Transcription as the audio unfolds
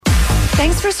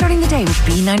Thanks for starting the day with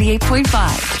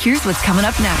B98.5. Here's what's coming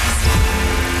up next.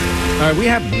 All right, we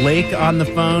have Blake on the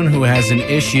phone who has an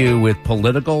issue with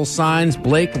political signs.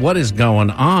 Blake, what is going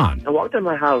on? I walked out of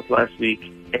my house last week,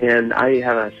 and I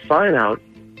have a sign out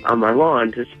on my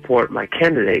lawn to support my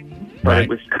candidate, but Right. It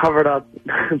was covered up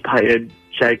by a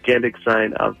gigantic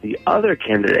sign of the other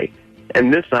candidate.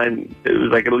 And this sign, it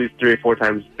was like at least 3 or 4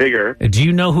 times bigger. Do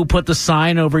you know who put the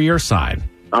sign over your sign?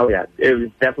 Oh, yeah. It was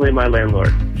definitely my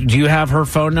landlord. Do you have her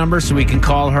phone number so we can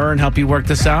call her and help you work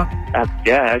this out?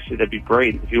 Yeah, actually, that'd be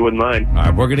great if you wouldn't mind. All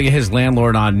right, we're going to get his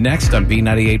landlord on next on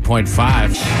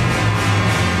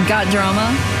B98.5. Got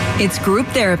drama? It's group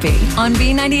therapy on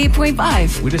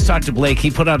B98.5. We just talked to Blake.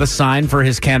 He put out a sign for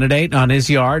his candidate on his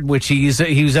yard, which he was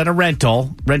at a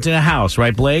renting a house,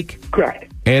 right, Blake? Correct.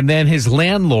 And then his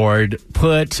landlord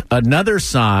put another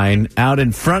sign out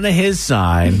in front of his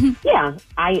sign. Yeah,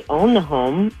 I own the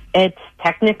home. It's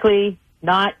technically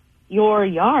not your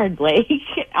yard, Blake.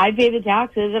 I pay the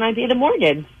taxes and I pay the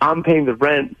mortgage. I'm paying the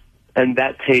rent, and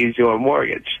that pays your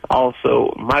mortgage.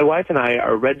 Also, my wife and I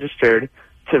are registered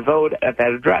to vote at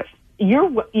that address.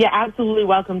 You're absolutely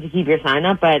welcome to keep your sign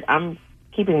up, but I'm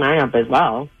keeping mine up as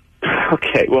well.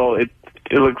 Okay, well, it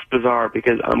looks bizarre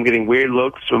because I'm getting weird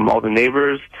looks from all the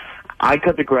neighbors. I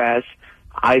cut the grass.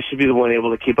 I should be the one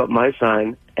able to keep up my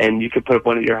sign, and you could put up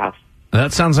one at your house.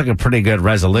 That sounds like a pretty good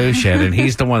resolution, and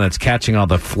he's the one that's catching all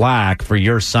the flack for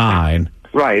your sign.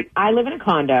 Right. I live in a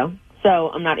condo, so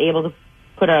I'm not able to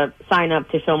put a sign up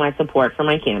to show my support for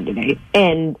my candidate.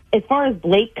 And as far as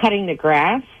Blake cutting the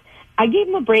grass, I gave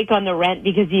him a break on the rent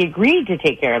because he agreed to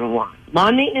take care of the lawn.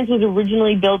 Lawn maintenance was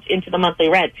originally built into the monthly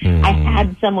rent. I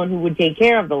had someone who would take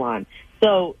care of the lawn.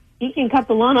 So he can cut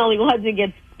the lawn all he wants and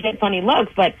get funny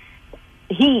looks, but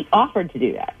he offered to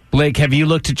do that. Blake, have you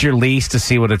looked at your lease to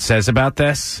see what it says about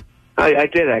this? I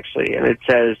did, actually, and it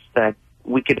says that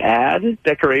we could add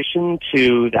decoration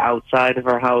to the outside of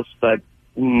our house, but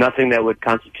nothing that would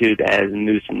constitute as a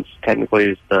nuisance,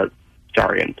 technically, is the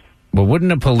jargon. Well,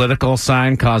 wouldn't a political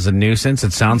sign cause a nuisance?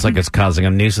 It sounds like it's causing a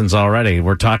nuisance already.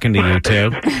 We're talking to you,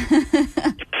 too.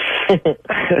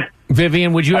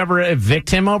 Vivian, would you ever evict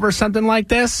him over something like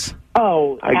this?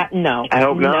 Oh, no. I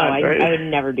hope not. I would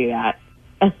never do that.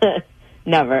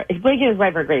 Never. Blake and his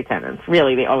wife are great tenants.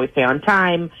 Really, they always pay on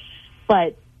time.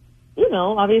 But,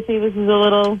 obviously this is a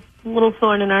little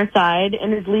thorn in our side,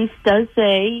 and his lease does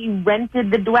say you rented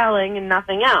the dwelling and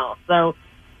nothing else. So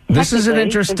this is an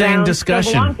interesting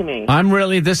discussion.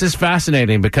 This is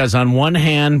fascinating because on one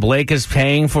hand, Blake is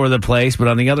paying for the place, but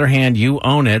on the other hand, you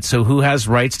own it. So who has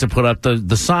rights to put up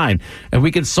the sign? And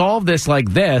we could solve this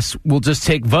like this. We'll just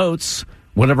take votes.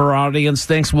 Whatever our audience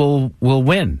thinks will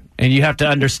win. And you have to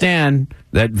understand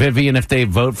that, Vivian, if they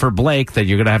vote for Blake, that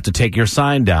you're going to have to take your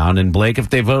sign down. And Blake, if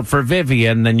they vote for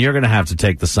Vivian, then you're going to have to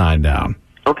take the sign down.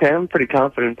 Okay, I'm pretty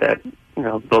confident that,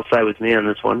 both side with me on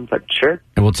this one, but sure.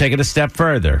 And we'll take it a step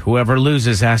further. Whoever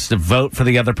loses has to vote for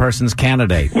the other person's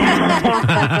candidate.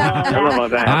 I don't know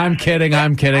about that. I'm kidding. All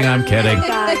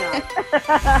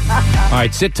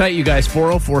right, sit tight, you guys.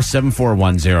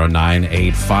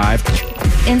 404-741-0985.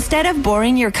 Instead of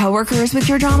boring your coworkers with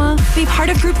your drama, be part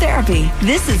of group therapy.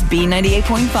 This is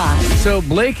B98.5. So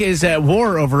Blake is at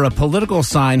war over a political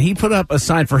sign. He put up a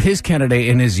sign for his candidate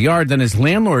in his yard. Then his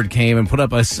landlord came and put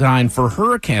up a sign for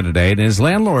her candidate. And his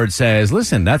landlord says,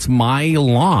 listen, that's my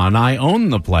lawn. I own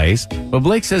the place. But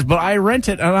Blake says, but I rent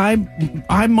it and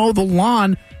I mow the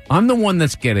lawn. I'm the one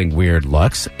that's getting weird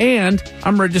looks, and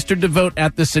I'm registered to vote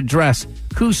at this address.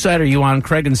 Whose side are you on,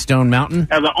 Craig and Stone Mountain?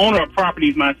 As an owner of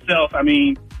properties myself,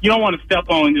 you don't want to step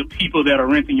on the people that are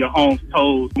renting your home's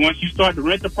toes. Once you start to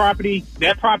rent the property,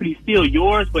 that property is still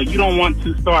yours, but you don't want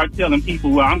to start telling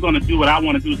people, well, I'm going to do what I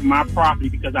want to do to my property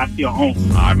because I still own it.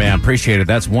 All right, man, appreciate it.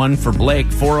 That's one for Blake,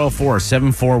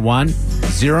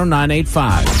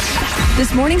 404-741-0985.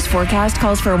 This morning's forecast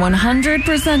calls for a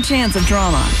 100% chance of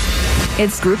drama.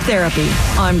 It's group therapy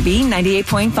on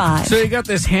B98.5. So you got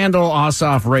this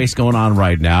handle-off race going on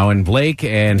right now, and Blake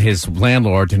and his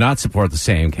landlord do not support the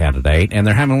same candidate, and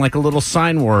they're having like a little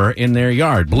sign war in their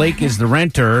yard. Blake is the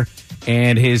renter,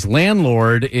 and his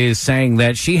landlord is saying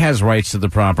that she has rights to the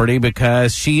property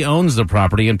because she owns the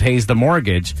property and pays the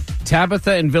mortgage.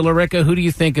 Tabitha and Villarica, who do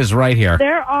you think is right here?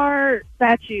 There are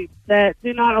statutes that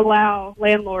do not allow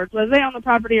landlords, whether they own the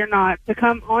property or not, to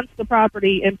come onto the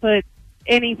property and put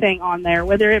anything on there,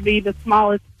 whether it be the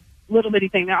smallest little bitty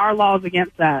thing. There are laws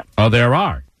against that. Oh, there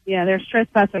are? Yeah, there's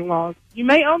trespassing laws. You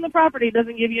may own the property. It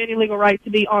doesn't give you any legal right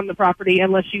to be on the property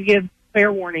unless you give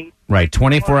fair warning. Right,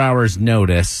 24 hours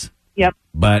notice. Yep.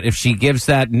 But if she gives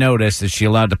that notice, is she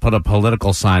allowed to put a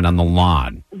political sign on the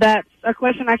lawn? That's a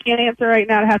question I can't answer right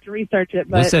now. I'd have to research it.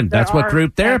 But listen, that's what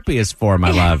group therapy is for, my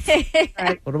love.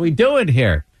 Right. What are we doing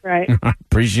here? Right.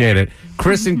 Appreciate it.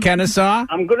 Chris in Kennesaw?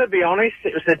 I'm going to be honest,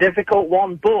 it was a difficult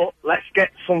one, but let's get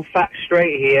some facts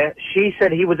straight here. She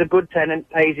said he was a good tenant,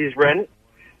 pays his rent.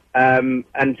 And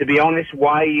to be honest,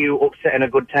 why are you upsetting a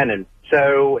good tenant?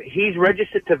 So he's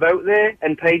registered to vote there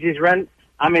and pays his rent.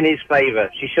 I'm in his favour.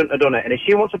 She shouldn't have done it. And if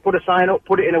she wants to put a sign up,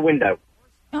 put it in a window.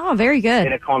 Oh, very good.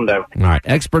 In a condo. All right.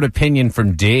 Expert opinion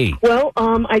from D. Well,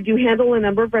 I do handle a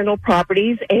number of rental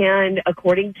properties, and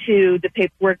according to the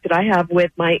paperwork that I have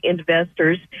with my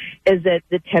investors, is that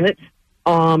the tenants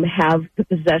have the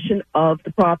possession of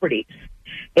the properties.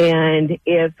 And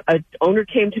if an owner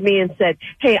came to me and said,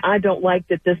 hey, I don't like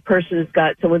that this person has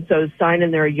got so-and-so's sign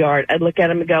in their yard, I'd look at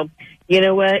him and go, you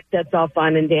know what, that's all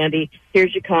fine and dandy.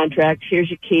 Here's your contract, here's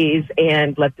your keys,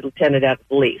 and let the tenant out of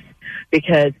the lease.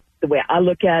 Because the way I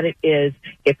look at it is,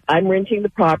 if I'm renting the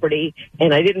property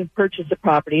and I didn't purchase the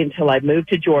property until I moved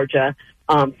to Georgia,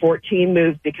 14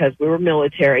 moved because we were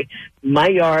military, my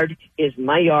yard is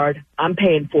my yard. I'm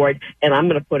paying for it, and I'm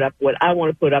going to put up what I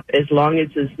want to put up as long as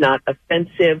it's not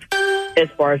offensive as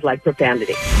far as like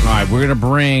profanity. All right, we're going to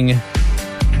bring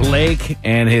Blake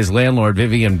and his landlord,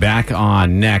 Vivian, back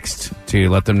on next to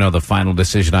let them know the final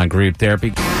decision on group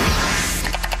therapy.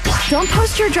 Don't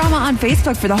post your drama on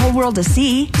Facebook for the whole world to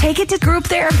see. Take it to group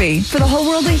therapy for the whole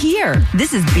world to hear.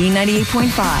 This is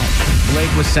B98.5.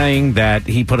 Blake was saying that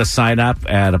he put a sign up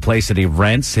at a place that he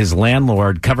rents. His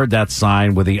landlord covered that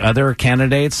sign with the other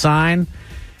candidate's sign.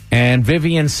 And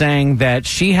Vivian saying that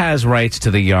she has rights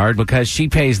to the yard because she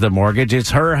pays the mortgage.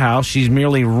 It's her house. She's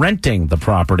merely renting the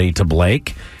property to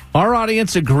Blake. Our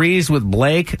audience agrees with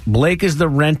Blake. Blake is the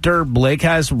renter. Blake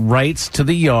has rights to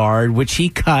the yard, which he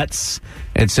cuts.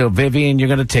 And so, Vivian, you're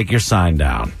going to take your sign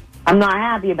down. I'm not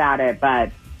happy about it,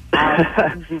 but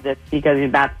I'll do this because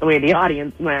that's the way the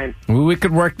audience went. We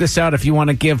could work this out. If you want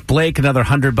to give Blake another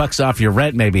 $100 off your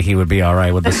rent, maybe he would be all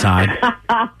right with the sign.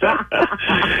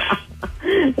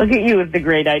 Look at you with the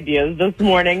great ideas this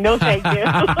morning. No, thank you.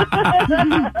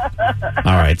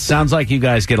 All right. Sounds like you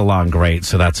guys get along great,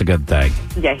 so that's a good thing.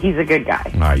 Yeah, he's a good guy.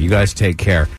 All right. You guys take care.